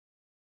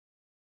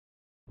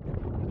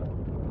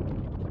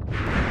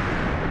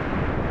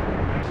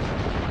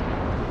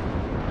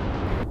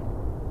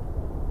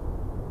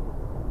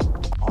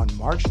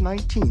March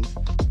 19th,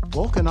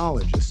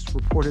 volcanologists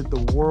reported the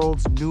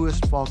world's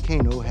newest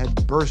volcano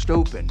had burst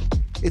open.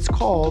 It's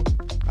called,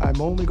 I'm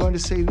only going to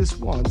say this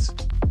once,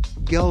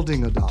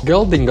 Geldingalir.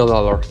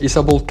 Geldingalir is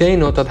a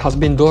volcano that has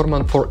been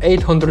dormant for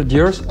 800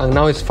 years and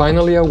now is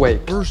finally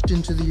awake. Burst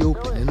into the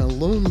open in a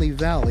lonely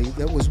valley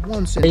that was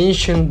once an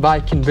ancient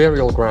Viking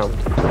burial ground.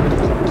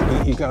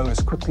 You go as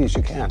quickly as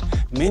you can.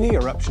 Many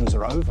eruptions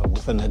are over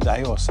within a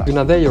day or so. In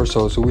a day or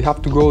so we have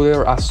to go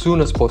there as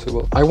soon as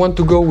possible. I want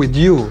to go with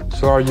you.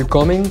 So are you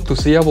coming to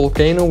see a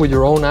volcano with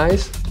your own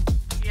eyes?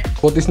 Yeah.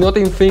 But it's not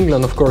in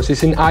Finland, of course,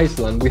 it's in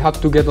Iceland. We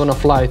have to get on a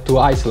flight to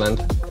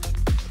Iceland. Excuse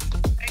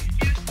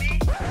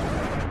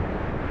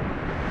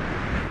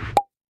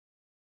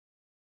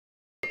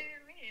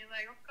me?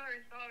 Like, of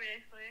course,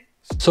 obviously.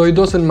 So it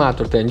doesn't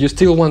matter then, you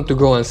still want to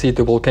go and see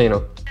the volcano?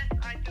 Yes,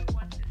 I do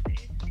want to see it.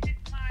 This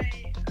is my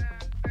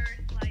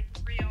first, like,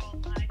 real,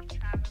 like,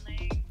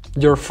 traveling.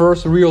 Your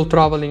first real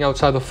traveling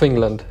outside of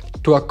Finland,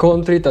 to a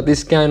country that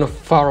is kind of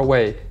far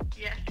away.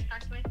 Yes,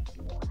 exactly.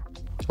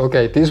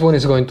 Okay, this one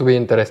is going to be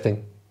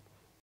interesting.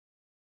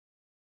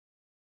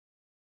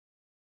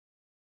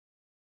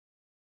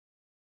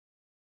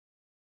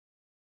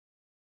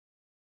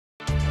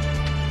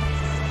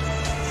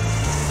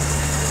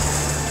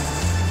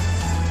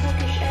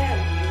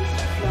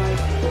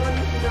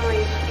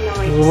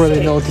 You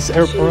already know this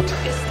airport,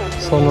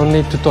 so no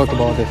need to talk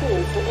about it.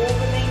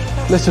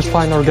 Let's just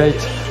find our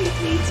gate.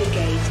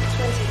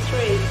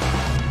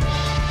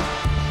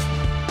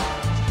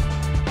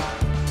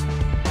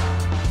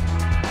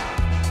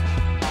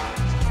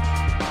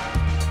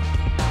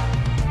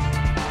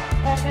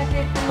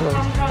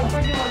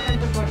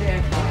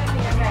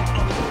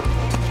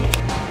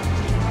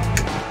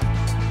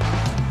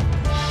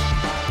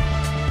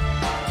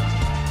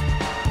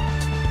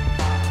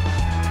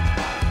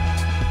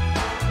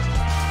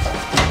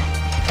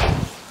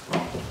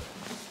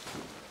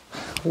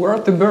 Where are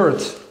the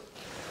birds?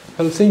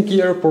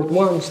 Helsinki Airport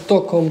 1,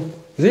 Stockholm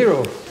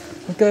 0.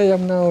 Okay,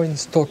 I'm now in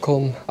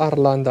Stockholm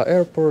Arlanda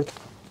Airport.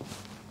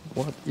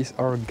 What is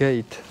our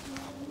gate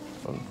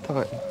on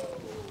time?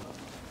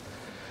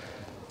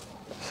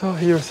 So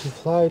here's the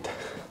flight,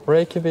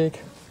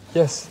 Reykjavik.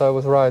 Yes, I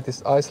was right,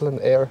 it's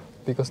Iceland Air,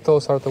 because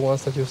those are the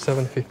ones that use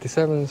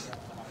 757s.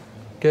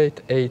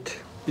 Gate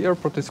 8. The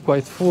airport is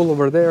quite full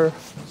over there,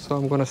 so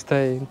I'm gonna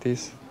stay in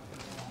this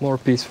more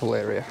peaceful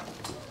area.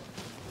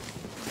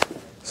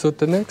 So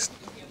the next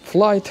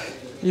flight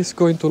is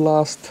going to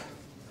last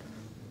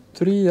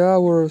 3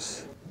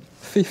 hours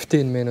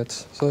 15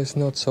 minutes, so it's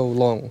not so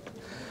long.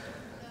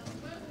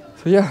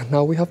 So yeah,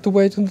 now we have to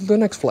wait until the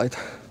next flight.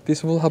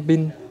 This will have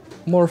been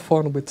more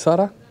fun with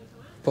Sara,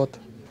 but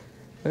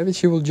maybe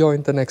she will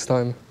join the next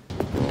time.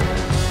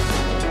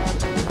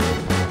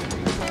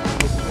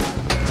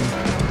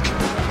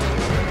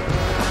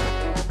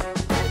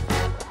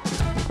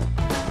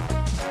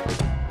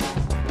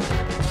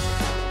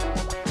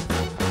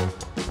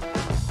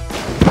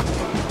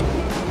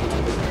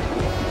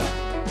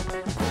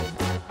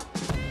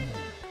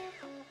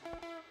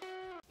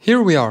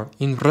 Here we are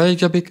in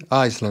Reykjavik,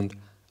 Iceland.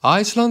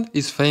 Iceland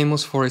is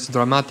famous for its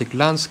dramatic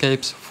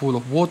landscapes full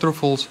of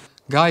waterfalls,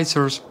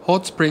 geysers,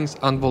 hot springs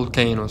and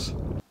volcanoes.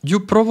 You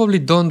probably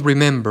don't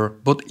remember,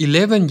 but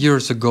 11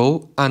 years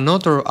ago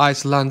another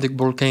Icelandic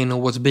volcano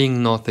was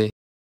being naughty.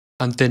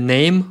 And the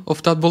name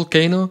of that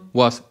volcano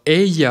was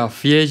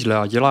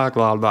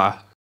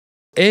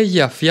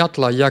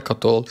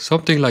Eyjafjallajökull,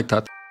 something like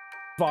that.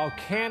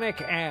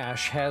 Volcanic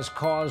ash has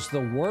caused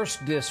the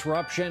worst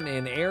disruption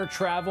in air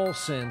travel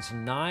since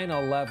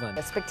 9/11.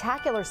 A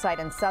spectacular sight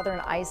in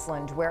southern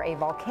Iceland where a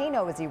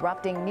volcano is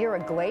erupting near a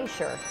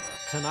glacier.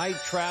 Tonight,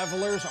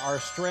 travelers are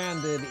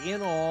stranded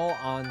in all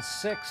on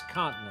 6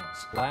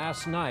 continents.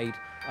 Last night,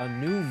 a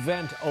new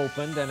vent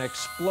opened and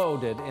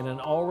exploded in an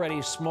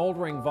already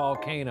smoldering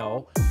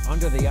volcano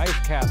under the ice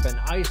cap in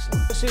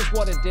Iceland. This is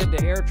what it did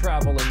to air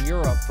travel in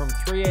Europe from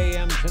 3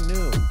 a.m. to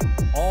noon.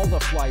 All the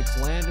flights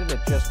landed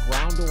at just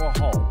ground to a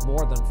halt.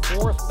 More than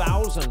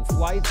 4,000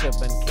 flights have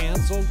been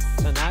canceled.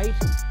 Tonight,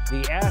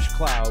 the ash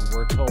cloud,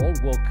 we're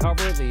told, will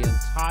cover the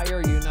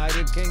entire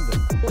United Kingdom.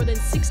 More than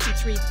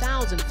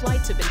 63,000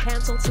 flights have been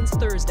canceled since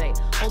Thursday.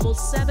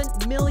 Almost 7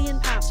 million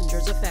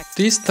passengers affected.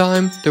 This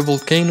time, the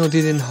volcano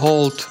didn't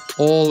halt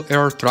all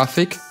air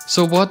traffic.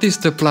 So what is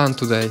the plan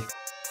today?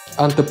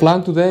 And the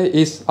plan today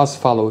is as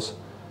follows.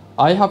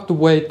 I have to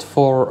wait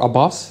for a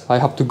bus. I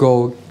have to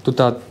go to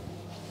that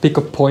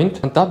pickup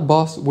point, and that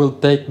bus will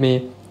take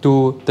me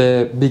to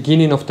the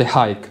beginning of the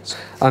hike.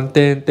 And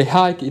then the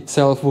hike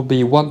itself will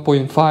be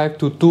 1.5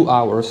 to 2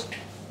 hours.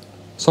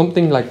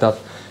 Something like that.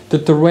 The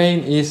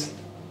terrain is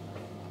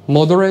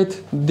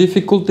moderate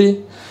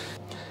difficulty.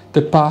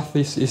 The path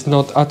is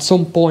not, at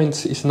some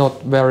points, is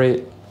not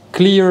very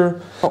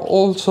clear.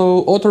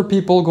 Also, other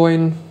people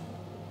going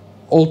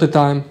all the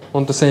time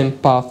on the same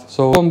path,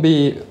 so it won't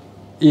be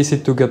easy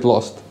to get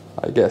lost,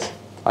 I guess.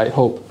 I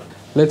hope.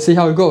 Let's see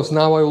how it goes.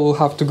 Now I will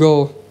have to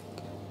go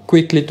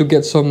quickly to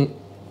get some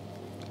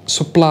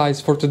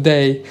supplies for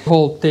today. The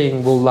whole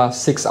thing will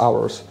last 6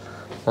 hours,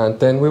 and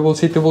then we will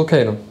see the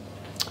volcano.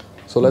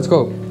 So let's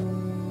go.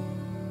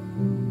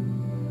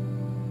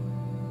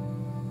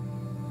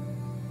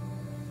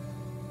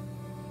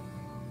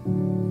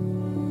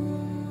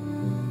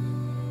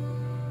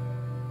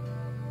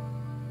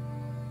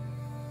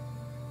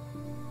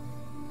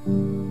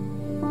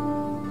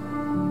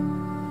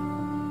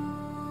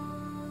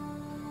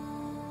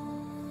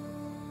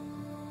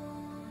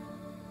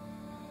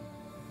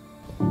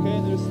 Okay,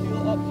 there's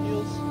still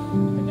uphills,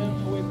 and then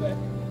on the way back,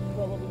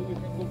 probably we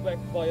can go back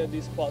via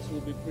these spots.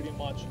 Will be pretty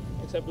much,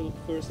 except for the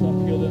first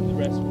uphill, and the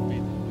rest will be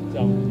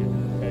downhill.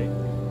 Okay.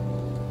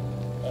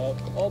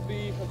 I'll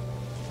be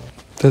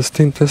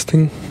Testing,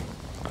 testing,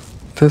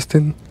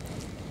 testing,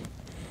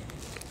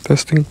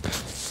 testing.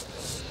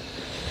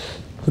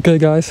 Okay,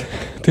 guys,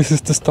 this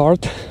is the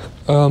start.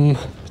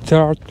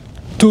 There are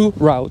two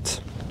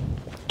routes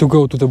to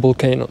go to the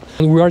volcano.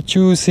 And we are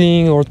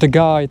choosing, or the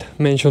guide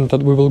mentioned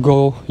that we will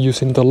go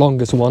using the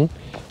longest one,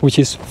 which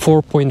is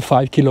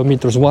 4.5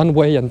 kilometers one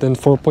way and then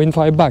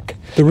 4.5 back.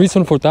 The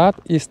reason for that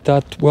is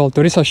that, well,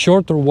 there is a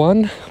shorter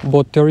one,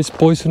 but there is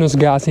poisonous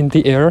gas in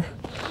the air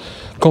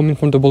coming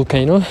from the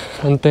volcano,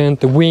 and then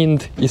the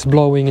wind is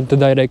blowing in the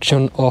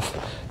direction of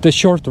the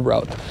shorter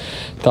route.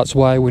 That's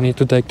why we need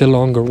to take the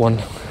longer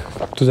one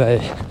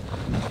today.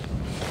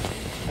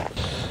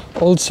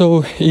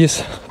 Also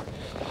is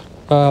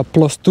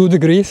plus 2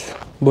 degrees,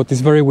 but it's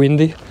very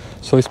windy,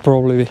 so it's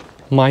probably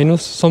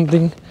minus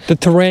something. The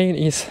terrain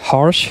is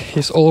harsh,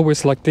 it's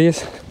always like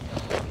this,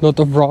 lot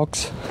of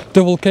rocks.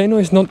 The volcano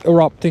is not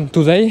erupting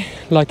today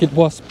like it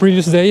was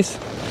previous days,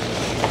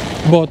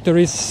 but there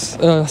is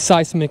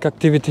seismic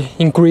activity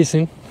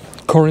increasing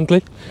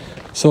currently.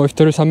 So if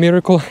there is a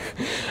miracle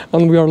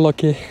and we are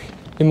lucky,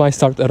 it might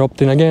start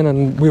erupting again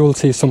and we will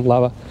see some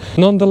lava.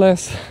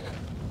 Nonetheless,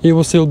 it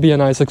will still be a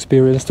nice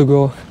experience to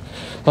go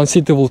and see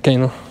the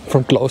volcano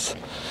from close.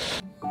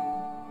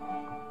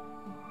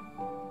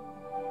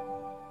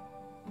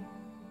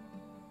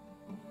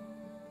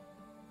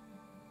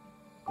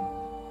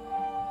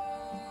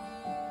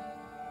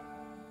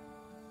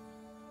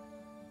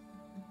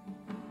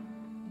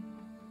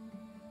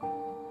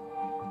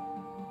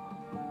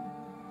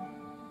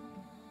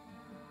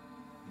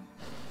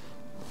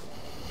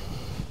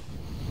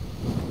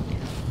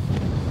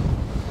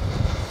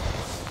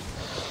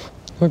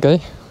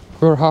 Okay,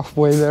 we're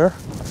halfway there,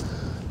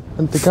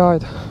 and the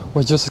guide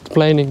was just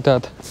explaining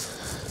that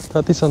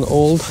that is an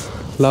old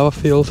lava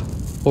field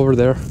over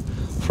there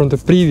from the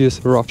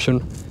previous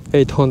eruption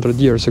 800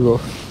 years ago.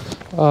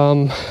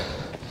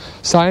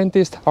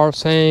 Scientists are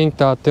saying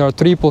that there are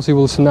 3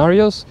 possible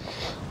scenarios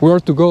where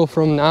to go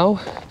from now.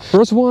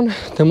 First one,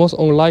 the most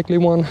unlikely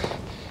one,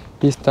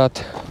 is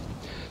that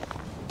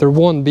there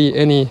won't be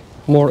any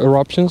more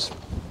eruptions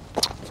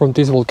from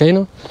this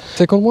volcano.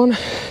 Second one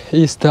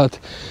is that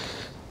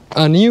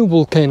a new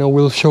volcano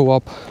will show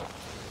up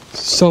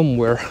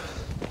somewhere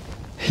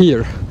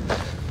here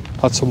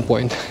at some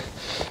point,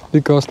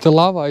 because the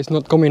lava is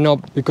not coming up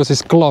because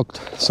it's clogged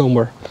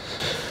somewhere.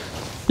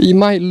 It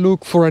might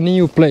look for a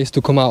new place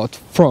to come out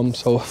from,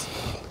 so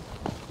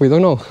we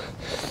don't know.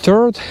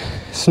 Third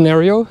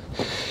scenario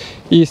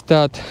is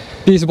that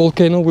this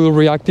volcano will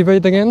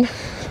reactivate again,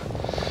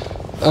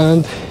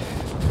 and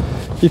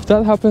if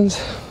that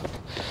happens,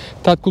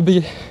 that could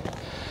be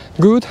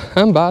good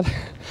and bad.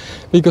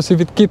 Because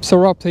if it keeps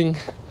erupting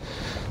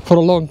for a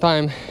long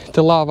time,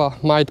 the lava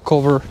might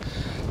cover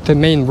the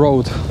main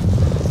road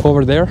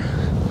over there.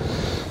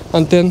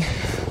 And then,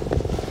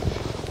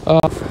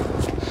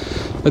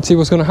 let's see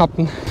what's gonna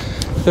happen.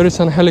 There is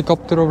a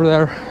helicopter over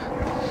there.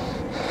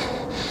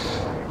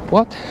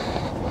 What?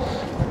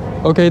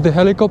 Okay, the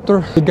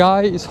helicopter, the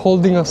guy is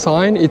holding a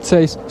sign. It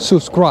says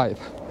subscribe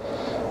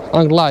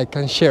and like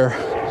and share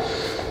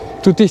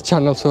to this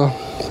channel. So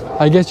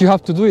I guess you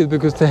have to do it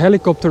because the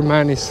helicopter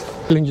man is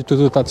telling you to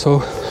do that.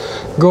 So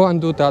go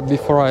and do that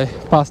before I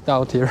passed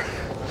out here.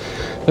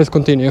 Let's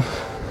continue.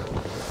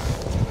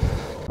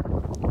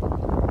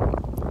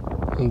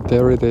 And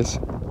there it is.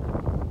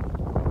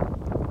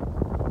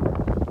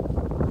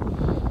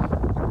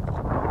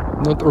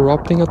 Not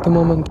erupting at the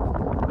moment.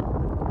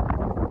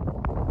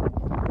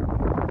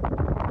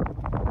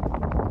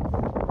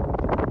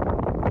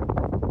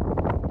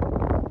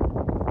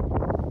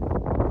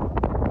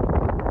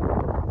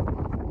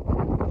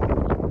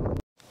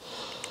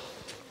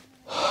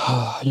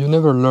 You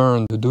never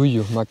learn, do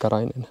you,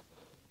 Makarainen?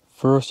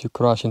 First you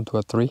crash into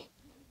a tree.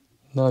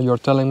 Now you're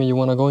telling me you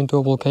want to go into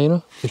a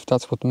volcano? If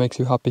that's what makes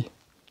you happy.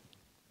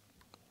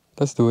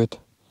 Let's do it.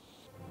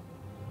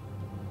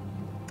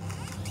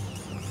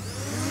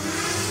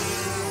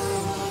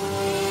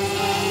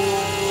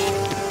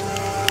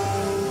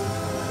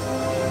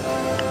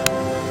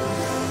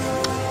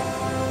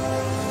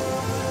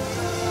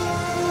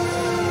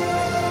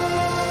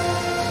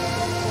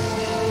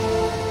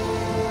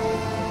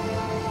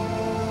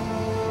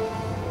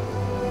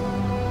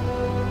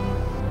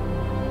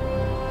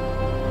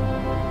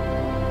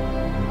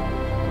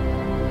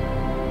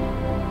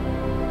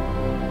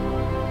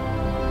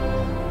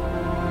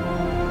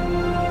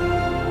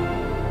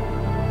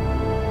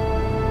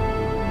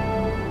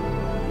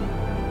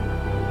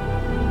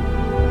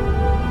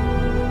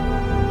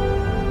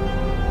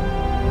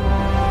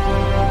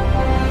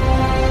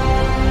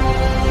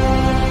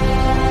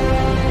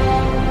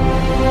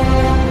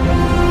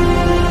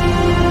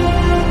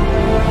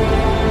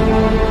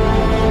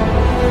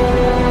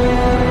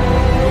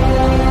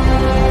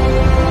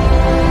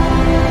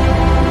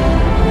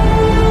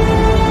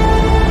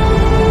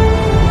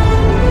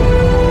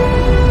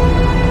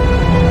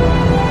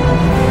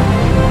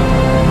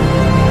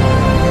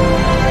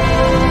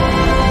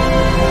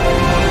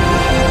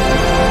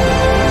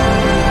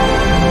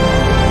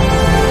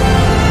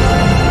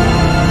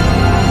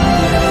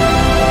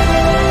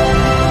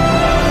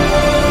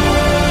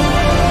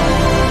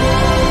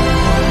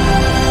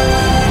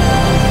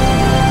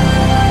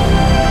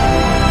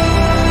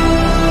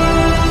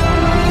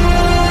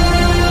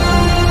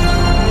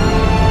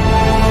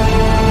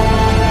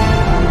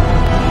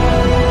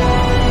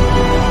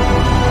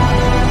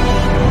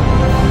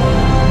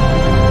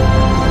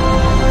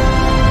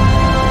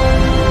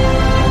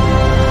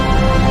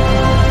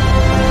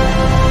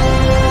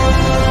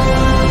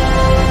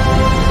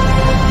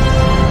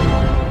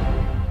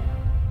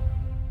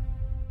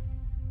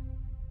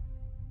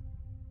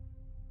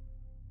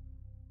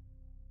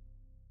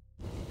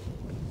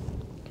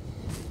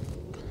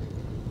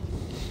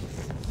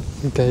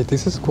 Okay,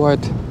 this is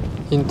quite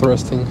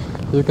interesting.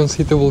 You can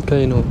see the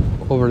volcano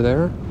over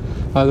there.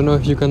 I don't know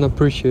if you can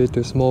appreciate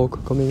the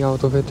smoke coming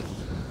out of it.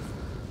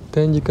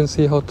 Then you can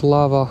see how the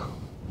lava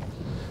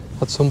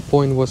at some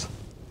point was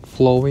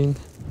flowing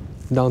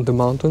down the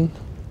mountain,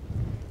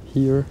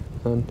 here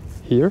and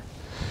here,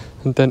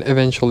 and then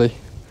eventually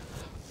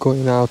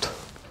going out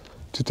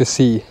to the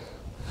sea.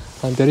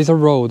 And there is a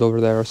road over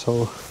there,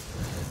 so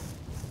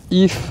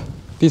if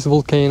this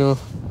volcano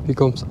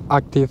becomes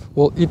active,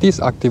 well, it is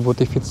active, but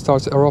if it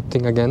starts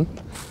erupting again,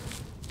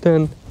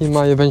 then it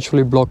might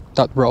eventually block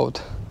that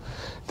road.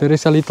 There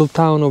is a little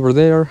town over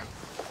there.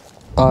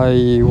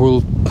 I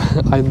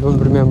don't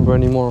remember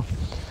anymore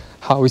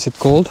how is it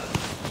called.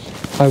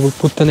 I will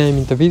put the name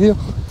in the video.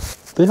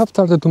 They have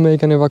started to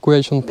make an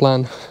evacuation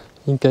plan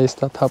in case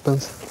that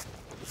happens.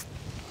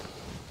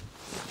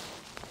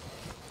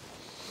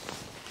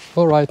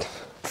 Alright,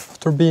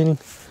 after being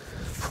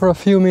for a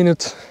few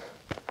minutes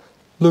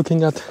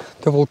looking at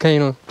the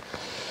volcano,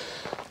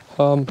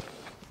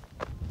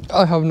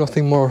 I have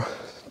nothing more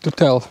to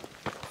tell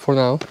for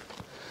now.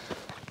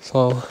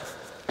 So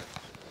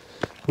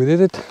we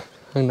did it,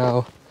 and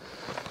now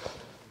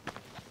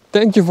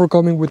thank you for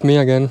coming with me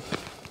again.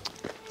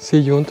 See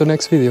you on the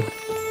next video.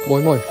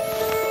 Moi moi!